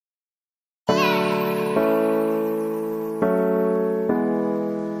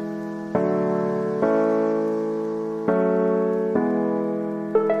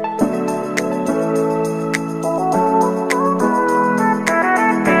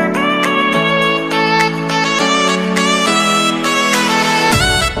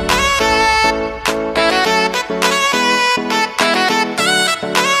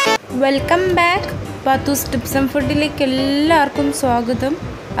Welcome back Pathu's tips and ഫുഡിലേക്ക് എല്ലാവർക്കും സ്വാഗതം.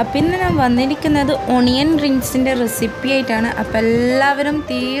 അപ്പം ഇന്ന് ഞാൻ വന്നിരിക്കുന്നത് ഒണിയൻ റിങ്സിൻ്റെ റെസിപ്പി ആയിട്ടാണ്. അപ്പോൾ എല്ലാവരും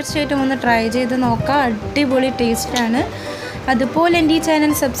തീർച്ചയായിട്ടും ഒന്ന് ട്രൈ ചെയ്ത് നോക്കാം. അടിപൊളി ടേസ്റ്റാണ്. അതുപോലെ എൻ്റെ ഈ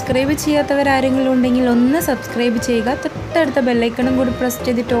ചാനൽ സബ്സ്ക്രൈബ് ചെയ്യാത്തവരാരെങ്കിലും ഉണ്ടെങ്കിൽ ഒന്ന് സബ്സ്ക്രൈബ് ചെയ്യുക. തൊട്ടടുത്ത ബെല്ലൈക്കണും കൂടി പ്രസ്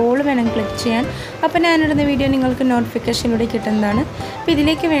ചെയ്തിട്ട് ഓൾ വേണം ക്ലിക്ക് ചെയ്യാൻ. അപ്പോൾ ഞാനിടുന്ന വീഡിയോ നിങ്ങൾക്ക് നോട്ടിഫിക്കേഷനിലൂടെ കിട്ടുന്നതാണ്. അപ്പോൾ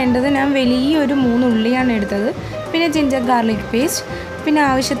ഇതിലേക്ക് വേണ്ടത് ഞാൻ വലിയൊരു 3 ഉള്ളിയാണ് എടുത്തത്. പിന്നെ ജിഞ്ചർ ഗാർലിക് പേസ്റ്റ്, പിന്നെ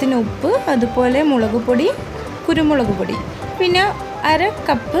ആവശ്യത്തിന് ഉപ്പ്, അതുപോലെ മുളക് പൊടി, കുരുമുളക് പൊടി, പിന്നെ 1/2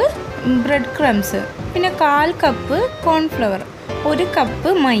 കപ്പ് ബ്രെഡ് ക്രംസ്, പിന്നെ 1/4 കപ്പ് കോൺഫ്ലവർ, 1 കപ്പ്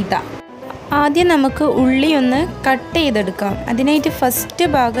മൈദ. ആദ്യം നമുക്ക് ഉള്ളി ഒന്ന് കട്ട് ചെയ്തെടുക്കാം. അതിനായിട്ട് ഫസ്റ്റ്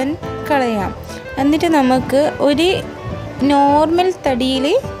ഭാഗം കളയാം. എന്നിട്ട് നമുക്ക് ഒരു നോർമൽ തടിയിൽ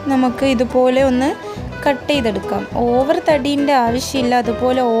നമുക്ക് ഇതുപോലെ ഒന്ന് കട്ട് ചെയ്തെടുക്കാം. ഓവർ തടീൻ്റെ ആവശ്യമില്ല,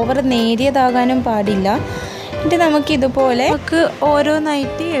 അതുപോലെ ഓവർ നേരിയതാകാനും പാടില്ല. എന്നിട്ട് നമുക്കിതുപോലെ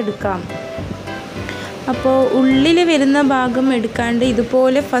ഓരോന്നായിട്ട് എടുക്കാം. അപ്പോൾ ഉള്ളിൽ വരുന്ന ഭാഗം എടുക്കാണ്ട്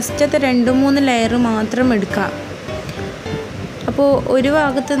ഇതുപോലെ ഫസ്റ്റത്തെ 2-3 ലെയർ മാത്രം എടുക്കാം. അപ്പോൾ ഒരു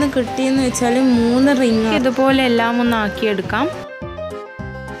ഭാഗത്തു നിന്ന് കിട്ടിയെന്ന് വെച്ചാൽ 3 റിങ് ഇതുപോലെ എല്ലാം ഒന്ന് ആക്കിയെടുക്കാം.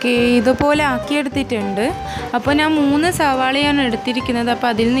 ഇതുപോലെ ആക്കിയെടുത്തിട്ടുണ്ട്. അപ്പോൾ ഞാൻ 3 സവാളയാണ് എടുത്തിരിക്കുന്നത്. അപ്പോൾ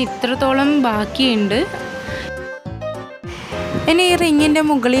അതിൽ നിന്ന് ഇത്രത്തോളം ബാക്കിയുണ്ട്. ഇനി ഈ റിങ്ങിൻ്റെ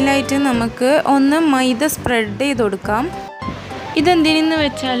മുകളിലായിട്ട് നമുക്ക് ഒന്ന് മൈദ സ്പ്രെഡ് ചെയ്ത് കൊടുക്കാം. ഇതെന്തിനെന്ന്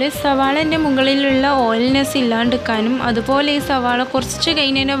വെച്ചാൽ സവാളൻ്റെ മുകളിലുള്ള ഓയിൽനെസ് ഇല്ലാണ്ടിരിക്കാനും, അതുപോലെ ഈ സവാള കുറച്ച്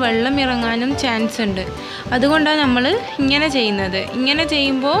കഴിഞ്ഞാൽ വെള്ളം ഇറങ്ങാനും ചാൻസ് ഉണ്ട്. അതുകൊണ്ടാണ് നമ്മൾ ഇങ്ങനെ ചെയ്യുന്നത്. ഇങ്ങനെ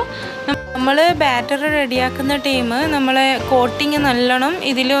ചെയ്യുമ്പോൾ നമ്മൾ ബാറ്റർ റെഡിയാക്കുന്ന ടൈം നമ്മളെ കോട്ടിങ് നല്ലോണം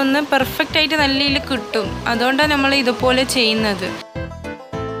ഇതിലൊന്ന് പെർഫെക്റ്റായിട്ട് നല്ല കിട്ടും. അതുകൊണ്ടാണ് നമ്മൾ ഇതുപോലെ ചെയ്യുന്നത്.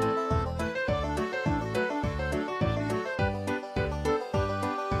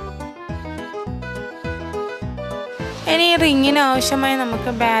 ഇനി ഈ റിങ്ങിന് ആവശ്യമായി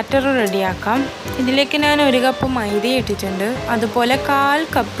നമുക്ക് ബാറ്റർ റെഡിയാക്കാം. ഇതിലേക്ക് ഞാൻ 1 കപ്പ് മൈദ ഇട്ടിട്ടുണ്ട്. അതുപോലെ 1/4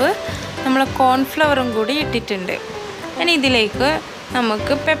 കപ്പ് നമ്മൾ കോൺഫ്ലവറും കൂടി ഇട്ടിട്ടുണ്ട്. ഇനി ഇതിലേക്ക്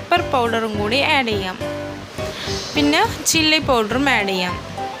നമുക്ക് പെപ്പർ പൗഡറും കൂടി ആഡ് ചെയ്യാം. പിന്നെ ചില്ലി പൗഡറും ആഡ് ചെയ്യാം.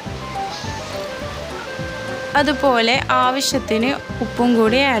 അതുപോലെ ആവശ്യത്തിന് ഉപ്പും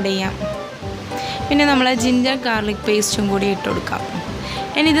കൂടി ആഡ് ചെയ്യാം. പിന്നെ നമ്മൾ ജിഞ്ചർ ഗാർലിക് പേസ്റ്റും കൂടി ഇട്ട് കൊടുക്കാം.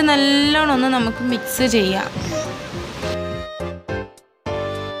 ഇനി ഇത് നല്ലോണം ഒന്ന് നമുക്ക് മിക്സ് ചെയ്യാം.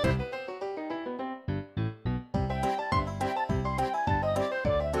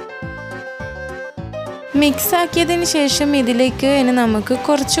 മിക്സ് ആക്കിയതിന് ശേഷം ഇതിലേക്ക് ഇനി നമുക്ക്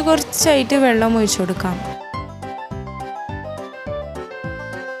കുറച്ചായിട്ട് വെള്ളം ഒഴിച്ചു കൊടുക്കാം.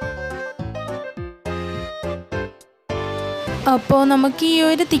 അപ്പോൾ നമുക്ക് ഈ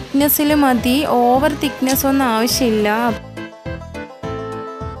ഒരു തിക്നെസ്സിൽ മതി, ഓവർ തിക്നെസ് ഒന്നും ആവശ്യമില്ല.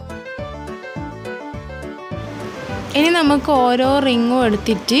 ഇനി നമുക്ക് ഓരോ റിങ്ങും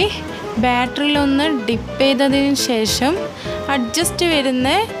എടുത്തിട്ട് ബാറ്ററിലൊന്ന് ഡിപ്പ് ചെയ്തതിന് ശേഷം അഡ്ജസ്റ്റ് വരുന്ന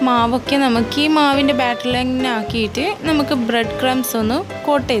മാവൊക്കെ നമുക്ക് ഈ മാവിൻ്റെ ബാറ്ററിൽ തന്നെ ആക്കിയിട്ട് നമുക്ക് ബ്രെഡ് ക്രംസ് ഒന്ന്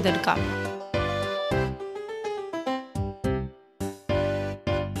കോട്ട് ചെയ്തെടുക്കാം.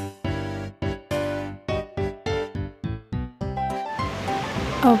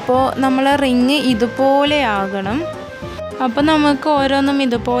 അപ്പോൾ നമ്മൾ റിങ് ഇതുപോലെ ആകണം. അപ്പോൾ നമുക്ക് ഓരോന്നും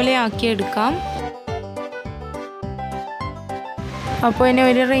ഇതുപോലെ ആക്കിയെടുക്കാം. അപ്പോൾ ഇനി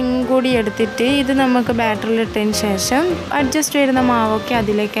ഒരു റിങ് കൂടി എടുത്തിട്ട് ഇത് നമുക്ക് ബാറ്ററിലിട്ടതിന് ശേഷം അഡ്ജസ്റ്റ് വരുന്ന മാവൊക്കെ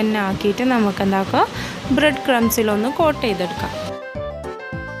അതിലേക്ക് തന്നെ ആക്കിയിട്ട് നമുക്ക് എന്താക്കാം, ബ്രെഡ് ക്രംസിലൊന്ന് കോട്ട് ചെയ്തെടുക്കാം.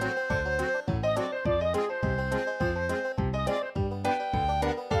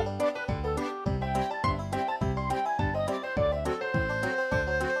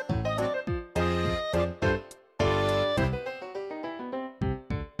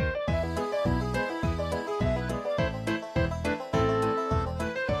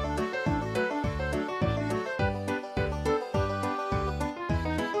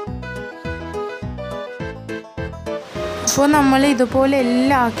 അപ്പോൾ നമ്മൾ ഇതുപോലെ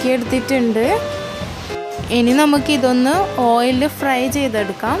എല്ലാം ആക്കിയെടുത്തിട്ടുണ്ട്. ഇനി നമുക്കിതൊന്ന് ഓയിൽ ഫ്രൈ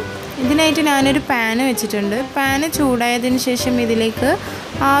ചെയ്തെടുക്കാം. ഇതിനായിട്ട് ഞാനൊരു പാന് വെച്ചിട്ടുണ്ട്. പാന് ചൂടായതിന് ശേഷം ഇതിലേക്ക്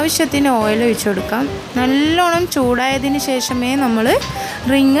ആവശ്യത്തിന് ഓയിൽ ഒഴിച്ചു കൊടുക്കാം. നല്ലോണം ചൂടായതിന് ശേഷമേ നമ്മൾ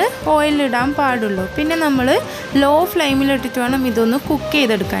റിങ് ഓയിലിടാൻ പാടുള്ളൂ. പിന്നെ നമ്മൾ ലോ ഫ്ലെയിമിലിട്ടിട്ട് വേണം ഇതൊന്ന് കുക്ക്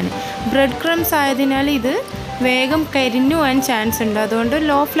ചെയ്തെടുക്കാൻ. ബ്രെഡ് ക്രംസ് ആയതിനാൽ ഇത് വേഗം കരിഞ്ഞു പോകാൻ ചാൻസ് ഉണ്ട്. അതുകൊണ്ട്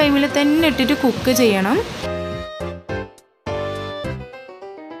ലോ ഫ്ലെയിമിൽ തന്നെ ഇട്ടിട്ട് കുക്ക് ചെയ്യണം.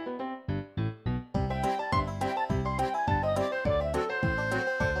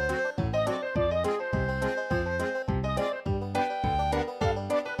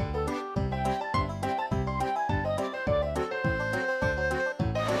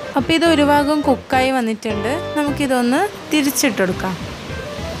 അപ്പോൾ ഇത് ഒരു ഭാഗം കുക്കായി വന്നിട്ടുണ്ട്. നമുക്കിതൊന്ന് തിരിച്ചിട്ടെടുക്കാം.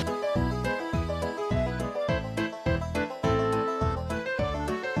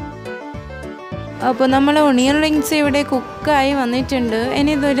 അപ്പോൾ നമ്മൾ ഒണിയൻ റിങ്സ് ഇവിടെ കുക്കായി വന്നിട്ടുണ്ട്.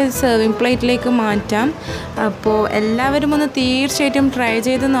 ഇനി ഇതൊരു സെർവിങ് പ്ലേറ്റിലേക്ക് മാറ്റാം. അപ്പോൾ എല്ലാവരും ഒന്ന് തീർച്ചയായിട്ടും ട്രൈ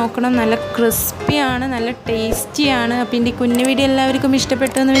ചെയ്ത് നോക്കണം. നല്ല ക്രിസ്പിയാണ്, നല്ല ടേസ്റ്റിയാണ്. അപ്പോൾ എൻ്റെ കുഞ്ഞു വീഡിയോ എല്ലാവർക്കും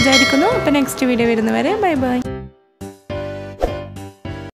ഇഷ്ടപ്പെട്ടു എന്ന് വിചാരിക്കുന്നു. അപ്പോൾ നെക്സ്റ്റ് വീഡിയോ വരുന്നവരെ ബൈ ബൈ.